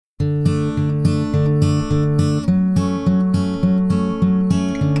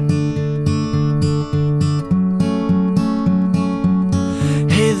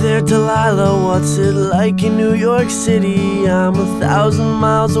Delilah, what's it like in New York City? I'm 1,000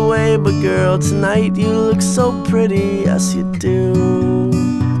 miles away, but girl, tonight you look so pretty. Yes, you do.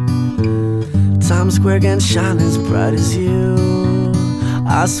 Times Square can't shine as bright as you.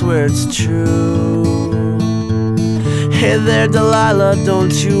 I swear it's true. Hey there, Delilah,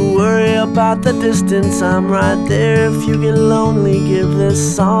 don't you worry about the distance. I'm right there if you get lonely. Give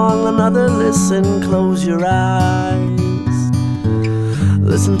this song another listen. Close your eyes.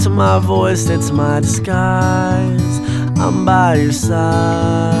 Listen to my voice, it's my disguise. I'm by your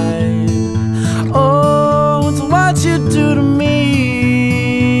side. Oh, it's what you do to me.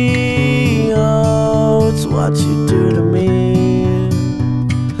 Oh, it's what you do to me.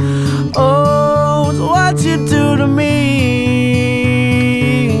 Oh, it's what you do to me.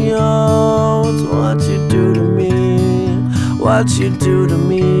 Oh, it's what you do to me. What you do to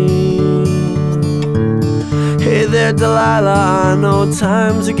me. Hey there, Delilah, I know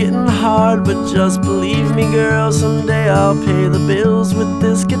times are getting hard, but just believe me, girl, someday I'll pay the bills with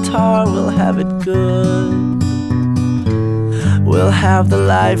this guitar. We'll have it good. We'll have the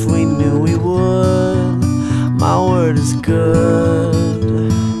life we knew we would. My word is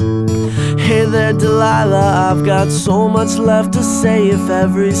good. Hey there, Delilah, I've got so much left to say. If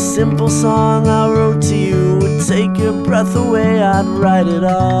every simple song I wrote to you would take your breath away, I'd write it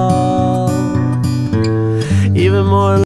all. Even more